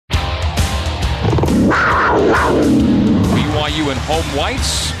BYU in home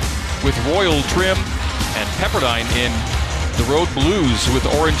whites with royal trim, and Pepperdine in the road blues with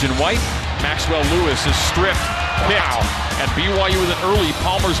orange and white. Maxwell Lewis is stripped, picked, and BYU with an early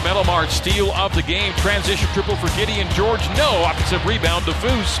Palmer's Metal Mart steal of the game. Transition triple for Gideon George. No offensive rebound to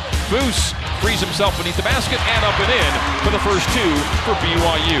Foose. Foose frees himself beneath the basket and up and in for the first two for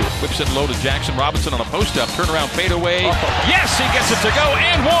BYU. Whips it low to Jackson Robinson on a post-up. Turnaround fadeaway. Yes, he gets it to go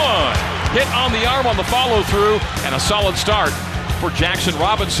and one. Hit on the arm on the follow-through, and a solid start for Jackson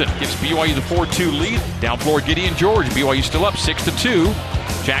Robinson. Gives BYU the 4-2 lead. Down floor Gideon George. BYU still up 6-2.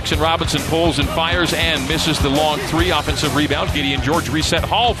 Jackson Robinson pulls and fires and misses the long three. Offensive rebound. Gideon George reset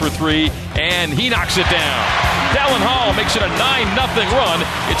Hall for three, and he knocks it down. Dallin Hall makes it a 9-0 run.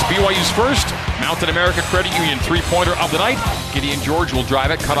 It's BYU's first Mountain America Credit Union three-pointer of the night. Gideon George will drive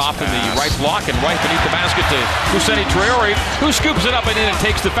it, cut off in the right block, and right beneath the basket to Fousseyni Traore, who scoops it up and in and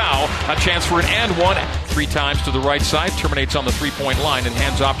takes the foul. A chance for an and one. Three times to the right side, terminates on the three-point line, and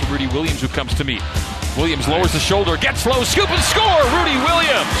hands off to Rudy Williams, who comes to meet. Williams lowers the shoulder, gets low, scoop and score! Rudy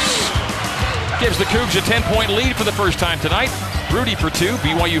Williams gives the Cougs a 10-point lead for the first time tonight. Rudy for two,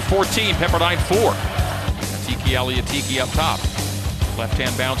 BYU 14, Pepperdine 4. Atiki Aliatiki up top.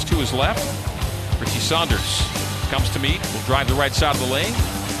 Left-hand bounce to his left. Richie Saunders comes to meet, will drive the right side of the lane.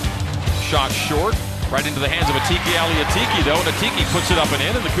 Shot short, right into the hands of Atiki Aliatiki though, and Atiki puts it up and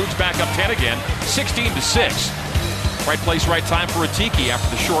in, and the Cougs back up 10 again, 16-6. Right place, right time for Atiki after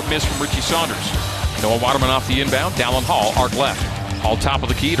the short miss from Richie Saunders. Noah Waterman off the inbound. Dallin Hall, arc left. Hall top of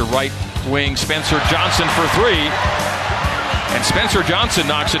the key to right wing. Spencer Johnson for three. And Spencer Johnson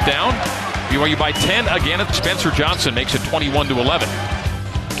knocks it down. BYU by 10 again. Spencer Johnson makes it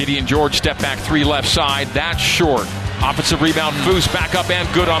 21-11. Gideon George step back three left side. That's short. Offensive rebound. Foose back up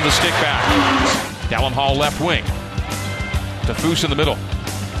and good on the stick back. Dallin Hall left wing. To Foose in the middle.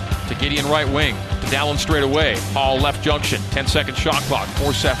 To Gideon right wing. To Dallin straight away. Hall left junction. 10-second shot clock.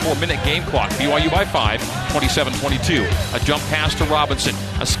 4-minute game clock. BYU by 5. 27-22. A jump pass to Robinson.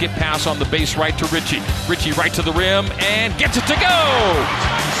 A skip pass on the base right to Richie. Richie right to the rim and gets it to go!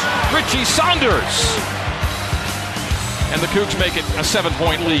 Richie Saunders! And the Cougs make it a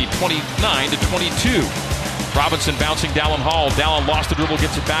 7-point lead. 29-22. Robinson bouncing Dallin Hall. Dallin lost the dribble,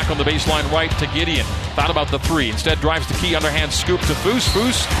 gets it back on the baseline right to Gideon. Thought about the three. Instead drives the key underhand scoop to Foose.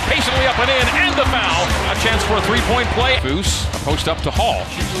 Foose patiently up and in, and the foul. A chance for a three-point play. Foose, a post up to Hall.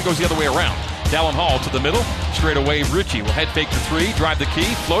 She usually goes the other way around. Dallin Hall to the middle. Straight away, Richie will head fake to three. Drive the key,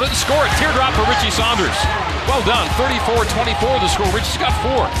 float it and score it. Teardrop for Richie Saunders. Well done. 34-24 the score. Richie's got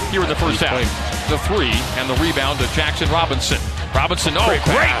 4 here in the first half. The three and the rebound to Jackson Robinson. Robinson, great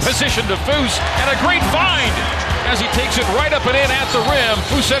position to Foose, and a great find as he takes it right up and in at the rim.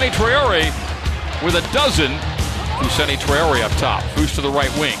 Fousseyni Traore with a dozen. Fousseyni Traore up top. Foose to the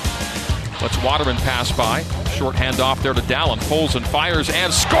right wing. Lets Waterman pass by. Short handoff there to Dallin. Pulls and fires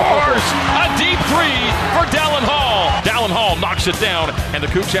and scores! A deep three for Dallin Hall. Dallin Hall knocks it down, and the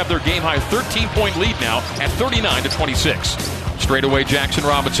Cougs have their game-high 13-point lead now at 39-26. Straight away, Jackson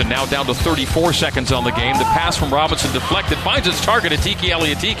Robinson now down to 34 seconds on the game. The pass from Robinson deflected, finds its target, Atiki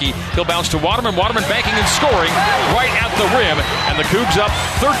Aliatiki. He'll bounce to Waterman. Waterman banking and scoring right at the rim. And the Cougs up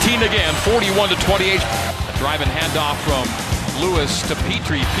 13 again, 41-28. A drive and handoff from Lewis to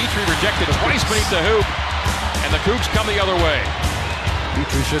Petrie. Petrie rejected twice beneath the hoop. And the Cougs come the other way.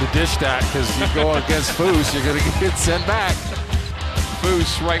 Petrie should have dished that, because you go against Foose, you're going to get sent back.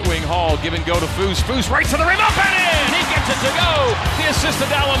 Foose, right wing Hall, give and go to Foose. Foose right to the rim, up and in! He gets it to go! The assist to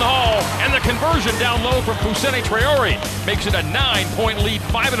Dallin Hall, and the conversion down low from Fousseyni Traore makes it a 9-point lead,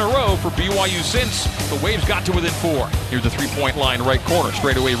 5 in a row for BYU since the Waves got to within 4. Here's the three-point line right corner,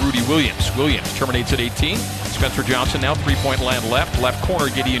 straight away Rudy Williams. Williams terminates at 18. Spencer Johnson now three-point land left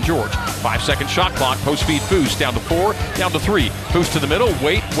corner Gideon George. 5-second shot clock, post feed Foose, down to 4, down to 3. Foose to the middle,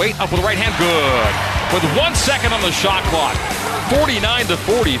 wait, up with the right hand, good. With 1 second on the shot clock.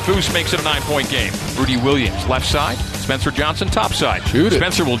 49-40, Foose makes it a 9-point game. Rudy Williams, left side. Spencer Johnson, top side. Shoot it.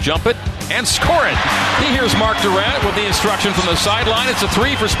 Spencer will jump it and score it. He hears Mark Durant with the instruction from the sideline. It's a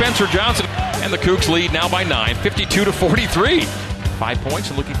 3 for Spencer Johnson. And the Cougs lead now by 9, 52-43. 5 points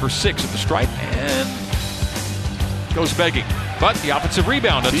and looking for 6 at the stripe. And goes begging. But the offensive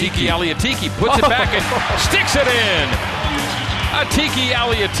rebound, Atiki Aliatiki puts it back and sticks it in. Atiki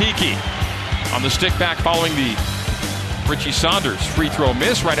Aliatiki on the stick back following the Richie Saunders free throw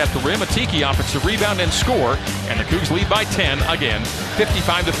miss right at the rim. Atiki offensive rebound and score, and the Cougs lead by 10 again,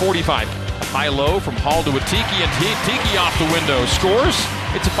 55-45. High-low from Hall to Atiki, and Atiki off the window scores.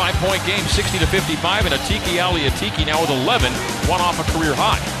 It's a 5-point game, 60-55, and Atiki Aliatiki now with 11, one off a career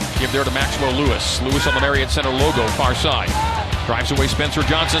high. Give there to Maxwell Lewis. Lewis on the Marriott Center logo, far side. Drives away Spencer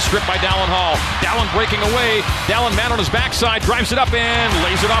Johnson, stripped by Dallin Hall. Dallin breaking away. Dallin man on his backside, drives it up and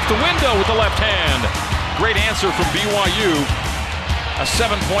lays it off the window with the left hand. Great answer from BYU. A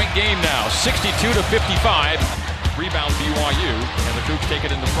 7-point game now, 62-55. Rebound BYU, and the Cougs take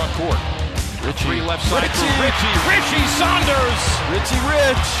it in the front court. Richie left side for Richie. Richie Saunders. Richie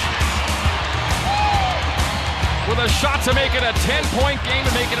Rich. With a shot to make it a 10-point game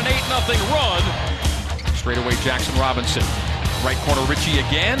and make it an 8-0 run. Straight away Jackson Robinson. Right corner Richie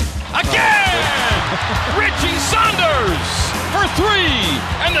again. Richie Saunders for 3.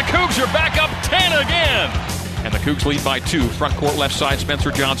 And the Cougs are back up 10 again. And the Cougs lead by 2. Front court left side Spencer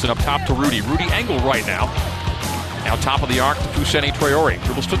Johnson up top to Rudy. Rudy angle right now. Now top of the arc to Fousseyni Traore.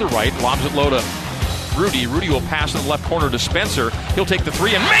 Dribbles to the right, lobs it low to Rudy. Rudy will pass in the left corner to Spencer. He'll take the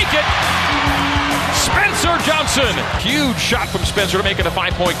 3 and make it! Spencer Johnson! Huge shot from Spencer to make it a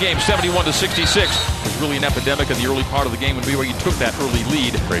 5-point game, 71-66. It was really an epidemic in the early part of the game when BYU took that early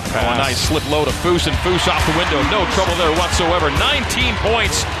lead. Great pass. A nice slip low to Foose, and Foose off the window. No trouble there whatsoever. 19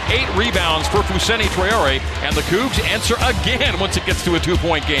 points, 8 rebounds for Fousseyni Traore, and the Cougs answer again once it gets to a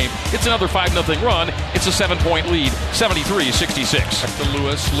 2-point game. It's another 5-0 run. It's a 7-point lead, 73-66. Back to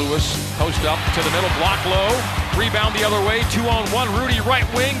Lewis. Lewis post up to the middle, block low. Rebound the other way, 2-on-1. Rudy right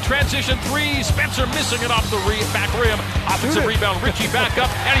wing, transition 3. Spencer missing it off the back rim. Offensive rebound, Richie back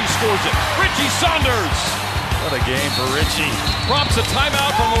up, and he scores it. Richie Saunders. What a game for Richie. Prompts a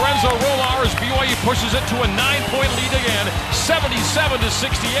timeout from Lorenzo Rolar as BYU pushes it to a 9-point lead again,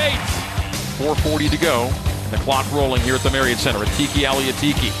 77-68. 4:40 to go, and the clock rolling here at the Marriott Center. Atiki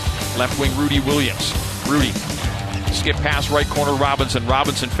Aliatiki, left wing Rudy Williams. Rudy, skip pass right corner Robinson.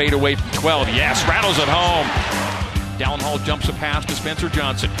 Robinson fade away from 12. Yes, rattles it home. Dallin Hall jumps a pass to Spencer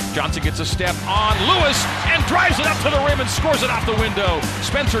Johnson. Johnson gets a step on Lewis and drives it up to the rim and scores it off the window.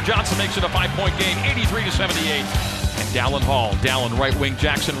 Spencer Johnson makes it a 5-point game, 83-78. And Dallin Hall, Dallin right wing,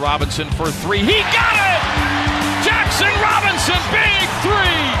 Jackson Robinson for 3. He got it! Jackson Robinson, big 3!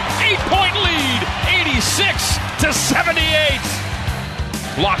 8-point lead,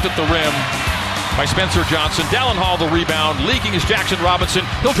 86-78. Blocked at the rim by Spencer Johnson. Dallin Hall the rebound. Leaking is Jackson Robinson.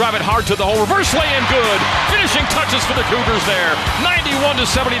 He'll drive it hard to the hole. Reverse lay-in good. Finishing touches for the Cougars there.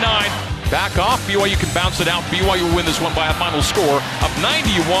 91-79. Back off. BYU can bounce it out. BYU will win this one by a final score of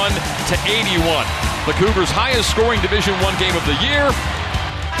 91-81. The Cougars' highest scoring Division I game of the year.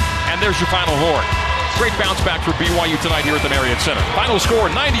 And there's your final horn. Great bounce back for BYU tonight here at the Marriott Center. Final score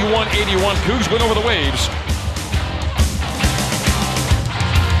 91-81. Cougs win over the Waves.